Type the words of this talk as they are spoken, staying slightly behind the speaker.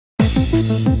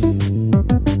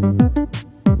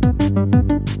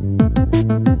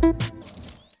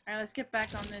Let's get back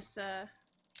on this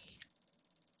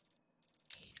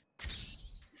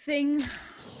thing. This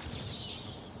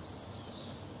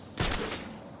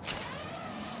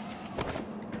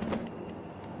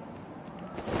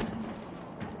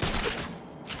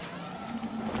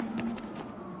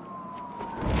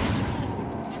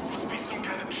must be some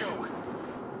kind of joke.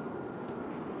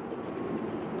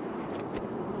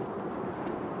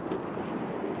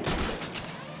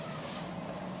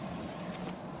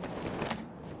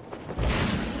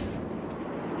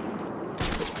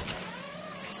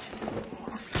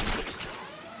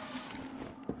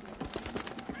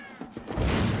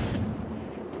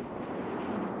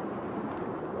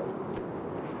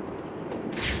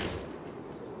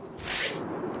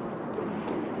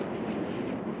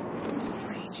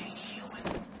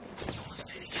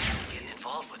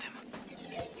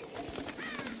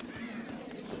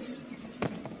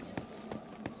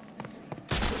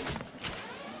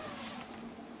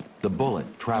 The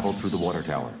bullet traveled through the water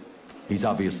tower. He's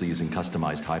obviously using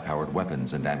customized high-powered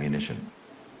weapons and ammunition.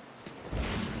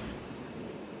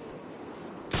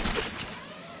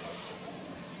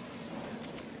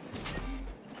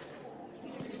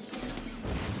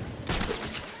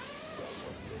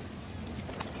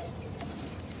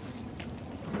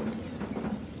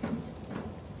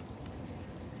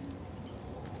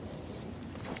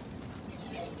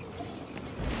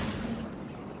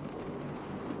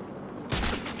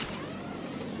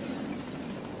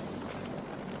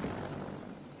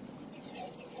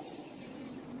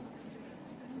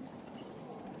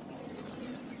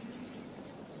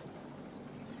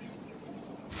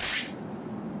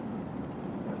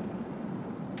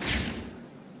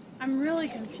 I'm really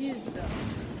confused though.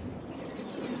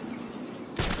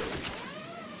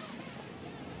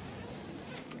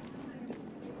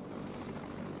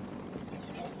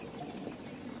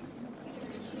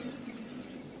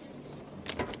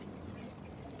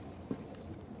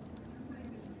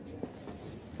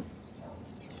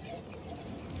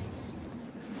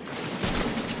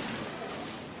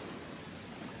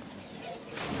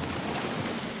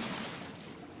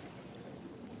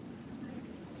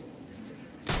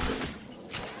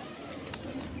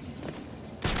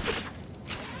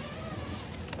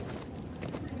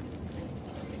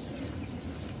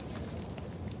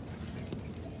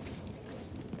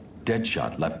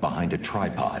 Deadshot left behind a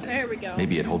tripod. There we go.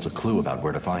 Maybe it holds a clue about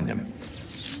where to find him.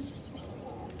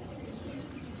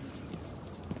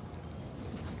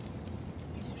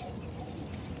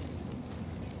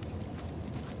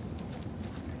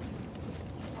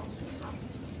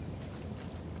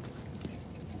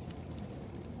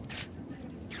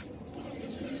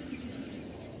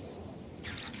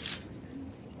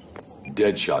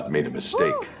 Deadshot made a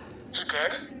mistake. Ooh. He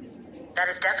did? That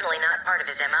is definitely not part of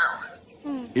his MO.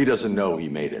 He doesn't know he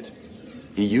made it.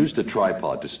 He used a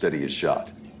tripod to steady his shot.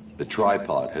 The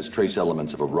tripod has trace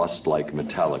elements of a rust-like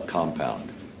metallic compound.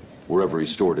 Wherever he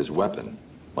stored his weapon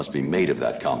must be made of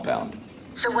that compound.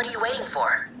 So what are you waiting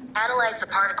for? Analyze the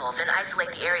particles and isolate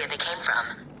the area they came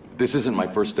from. This isn't my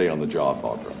first day on the job,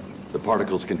 Barbara. The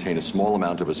particles contain a small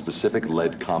amount of a specific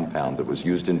lead compound that was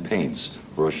used in paints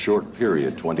for a short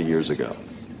period 20 years ago.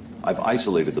 I've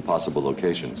isolated the possible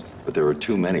locations, but there are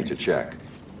too many to check.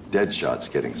 Deadshot's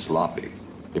getting sloppy.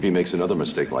 If he makes another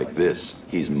mistake like this,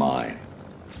 he's mine.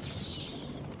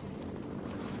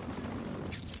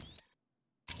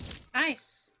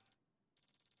 Nice.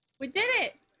 We did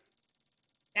it!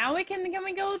 Now can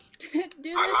we go do this?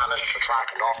 I managed to track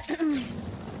it off.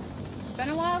 It's been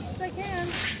a while since I can.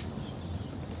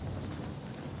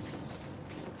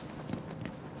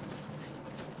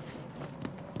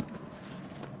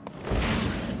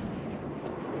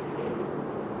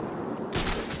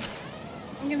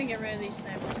 I'm gonna get rid of these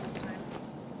snipers this time.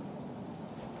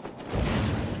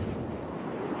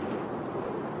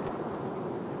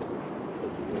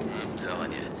 I'm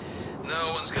telling you,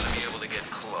 no one's gonna be able to get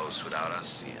close without us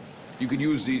seeing. You could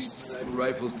use these sniper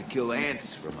rifles to kill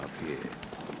ants from up here.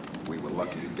 We were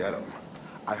lucky to get them.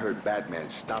 I heard Batman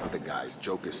stopped the guys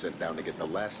Joker sent down to get the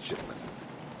last shipment.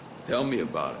 Tell me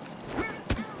about it.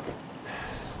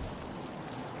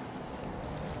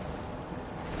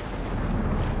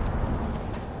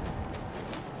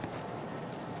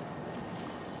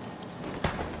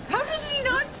 How did he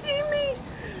not see me?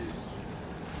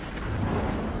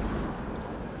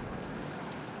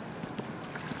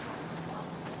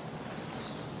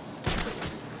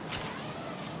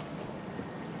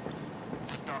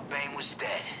 Thought Bane was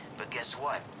dead, but guess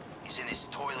what? He's in his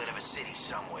toilet of a city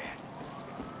somewhere.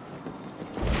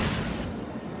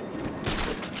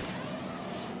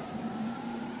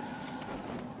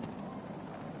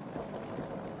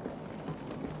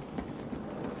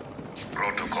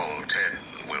 Protocol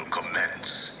 10 will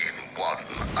commence in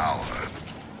 1 hour.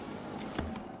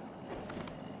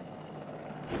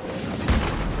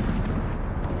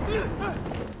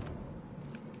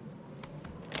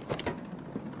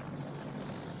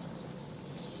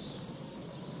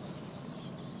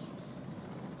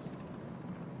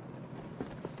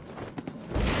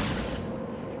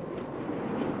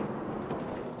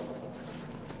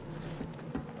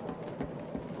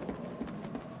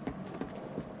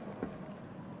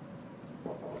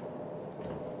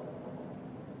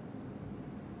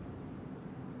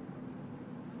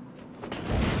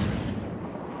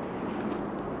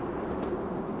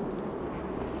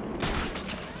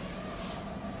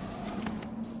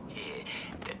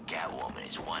 Catwoman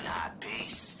is one hot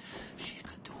piece. She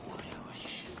could do whatever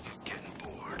she... I'm getting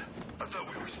bored. I thought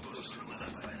we were supposed to have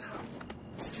left by now.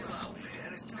 Chill out,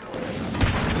 man. It's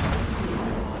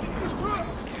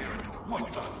What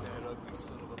the? That ugly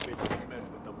son of a bitch can mess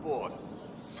with the boss.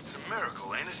 It's a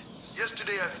miracle, ain't it?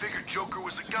 Yesterday I figured Joker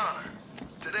was a goner.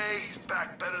 Today he's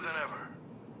back better than ever.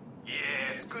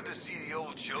 Yeah, it's good to see the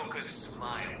old Joker's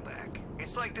smile back.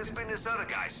 It's like there's been this other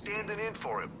guy standing in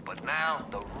for him, but now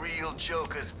the real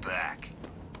Joker's back.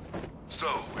 So,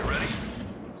 we ready?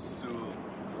 Soon.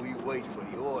 We wait for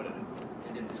the order.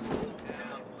 And in this whole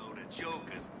town, load of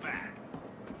Joker's back.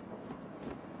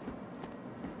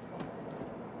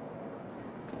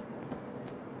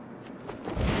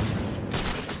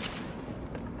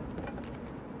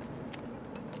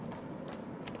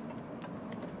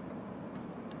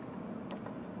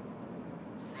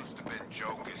 Must have been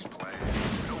Joker's plan.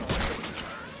 No way it was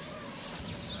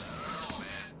hers. Oh,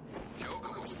 man.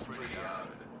 Joker was pretty out of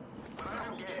it. But I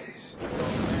don't get it.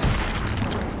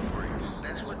 Freeze.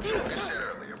 That's what Joker said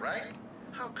earlier, right?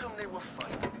 How come they were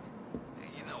fighting? Hey,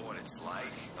 you know what it's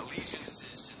like.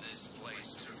 Allegiances in this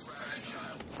place are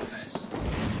fragile. Mess.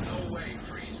 No way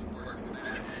Freeze would work with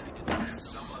Batman and didn't have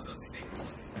some other thing.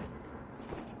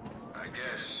 I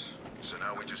guess. So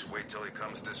now we just wait till he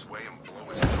comes this way and blow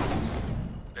his head off.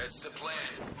 That's the plan.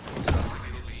 Sounds like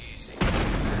it'll be easy.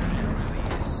 Batman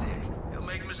really is sick. He'll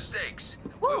make mistakes.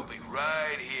 We'll be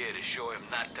right here to show him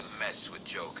not to mess with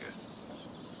Joker.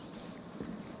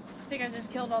 I think I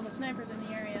just killed all the snipers in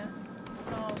the area.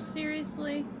 Oh,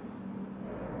 seriously?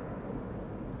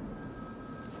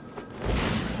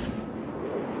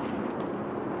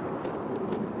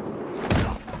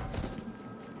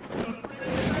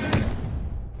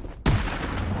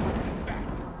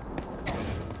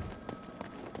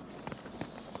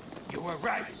 You were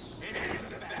right. It is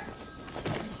the back.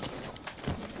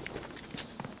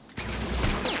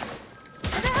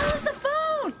 Where the hell is the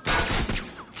phone?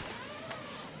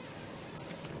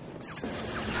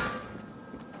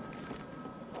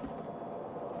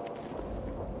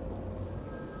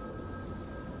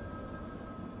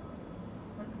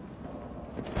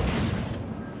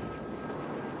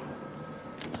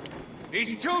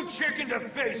 He's too chicken to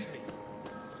face me.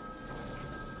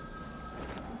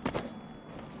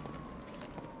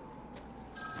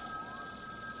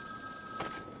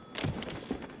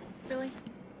 Really?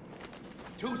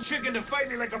 Too chicken to fight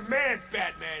me like a man,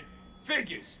 Batman.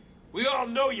 Figures. We all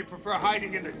know you prefer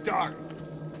hiding in the dark.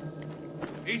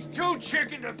 He's too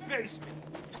chicken to face me.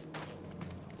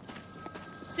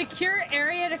 Secure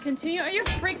area to continue? Are you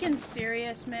freaking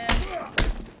serious, man?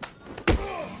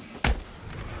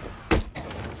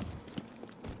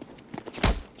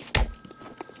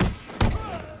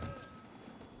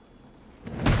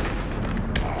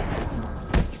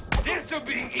 This'll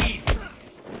be easy.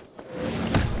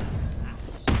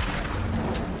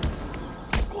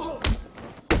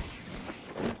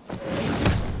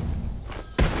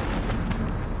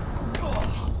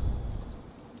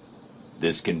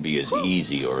 This can be as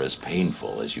easy or as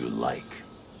painful as you like.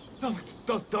 No,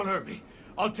 don't hurt me.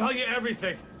 I'll tell you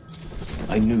everything.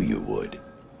 I knew you would.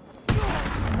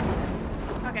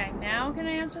 Okay, now can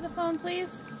I answer the phone,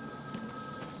 please?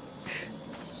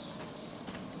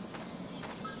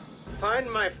 Find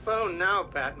my phone now,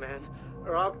 Batman,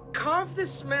 or I'll carve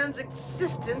this man's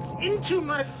existence into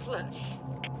my flesh.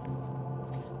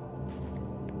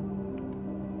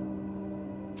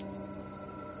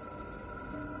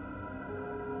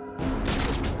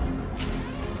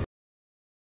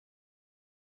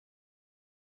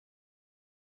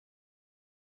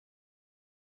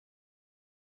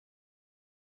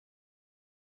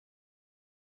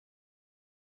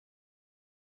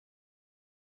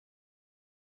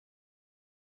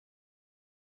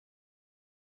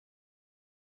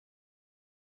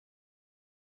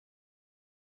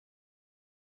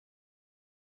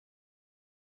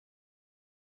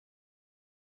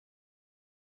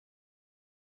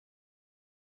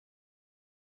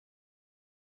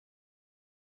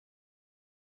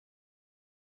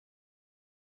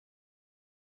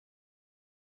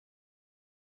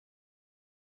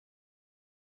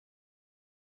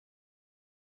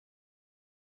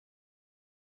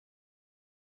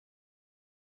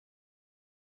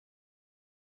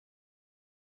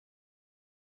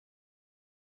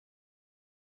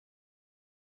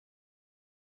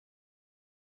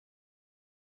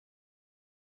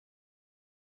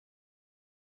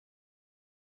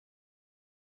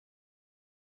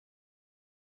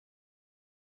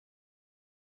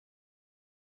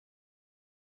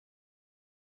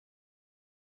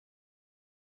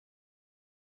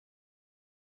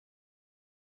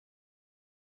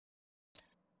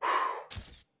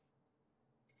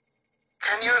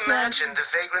 Can you imagine the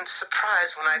vagrant's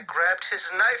surprise when I grabbed his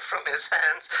knife from his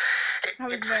hands? It That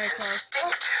was was very close.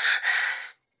 instinctive.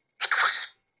 It was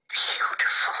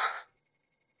beautiful.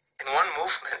 In one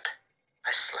movement,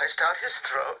 I sliced out his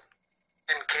throat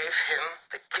and gave him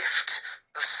the gift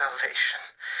of salvation.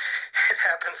 It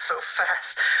happened so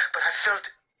fast, but I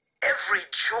felt every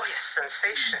joyous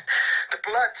sensation. The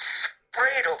blood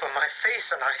sprayed over my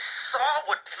face, and I saw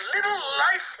what little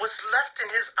life was left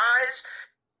in his eyes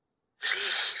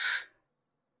leave.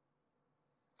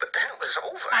 But then it was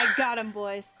over. I got him,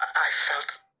 boys. I felt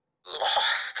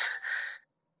lost.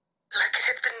 Like it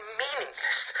had been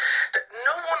meaningless. That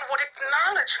no one would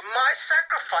acknowledge my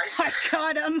sacrifice. I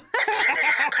got him. And then it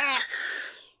happened.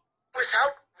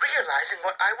 Without realizing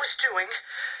what I was doing,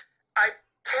 I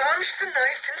plunged the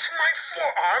knife into my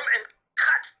forearm and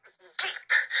cut deep.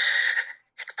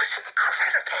 It was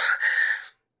incredible.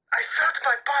 I felt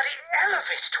my body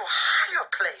elevate to a higher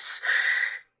place.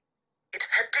 It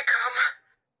had become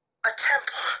a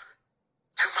temple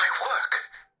to my work.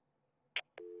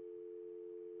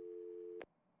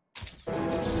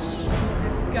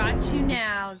 Got you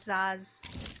now, Zaz.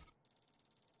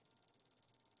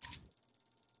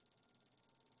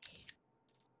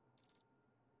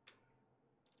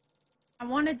 I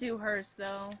want to do hers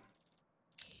though,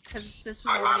 because this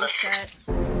was already set.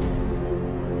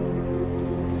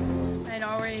 I'd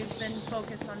already been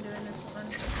focused on doing this one.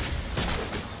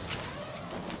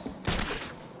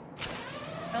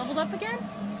 Leveled up again?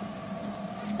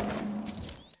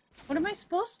 What am I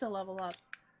supposed to level up?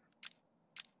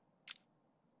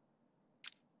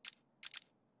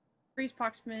 Freeze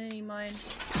proximity mine.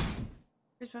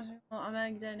 Freeze proximity. Well, I'm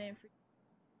gonna detonate free.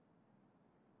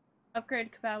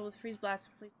 Upgrade compatible with freeze blast,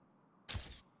 please.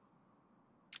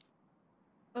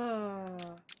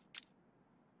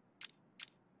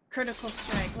 Critical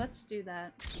strike. Let's do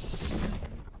that.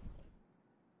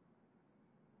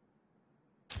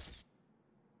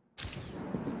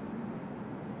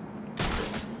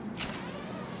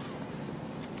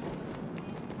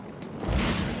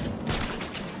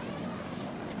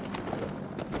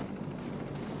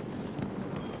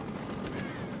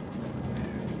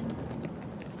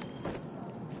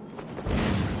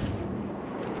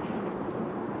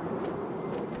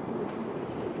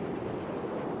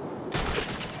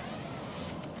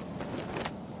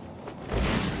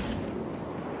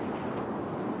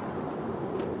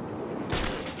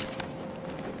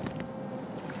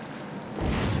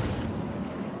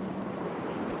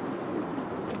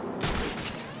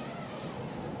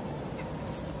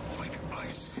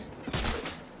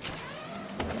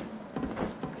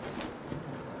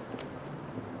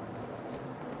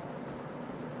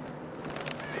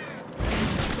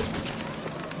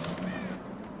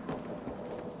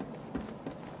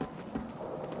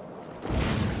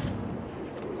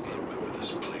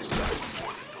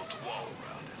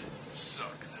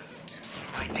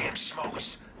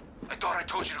 Smokes. I thought I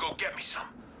told you to go get me some.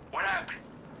 What happened?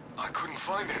 I couldn't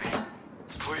find any.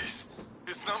 Please,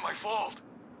 it's not my fault.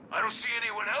 I don't see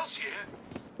anyone else here.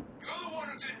 You're the one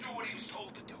who didn't do what he was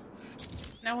told to do.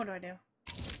 Now what do I do?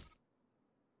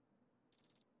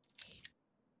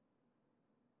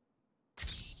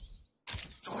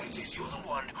 So it is you're the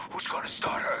one who's gonna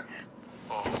start hurting.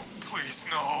 Oh, please,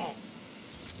 no.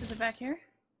 Is it back here?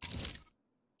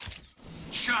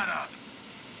 Shut up.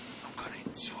 I'm gonna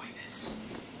enjoy this.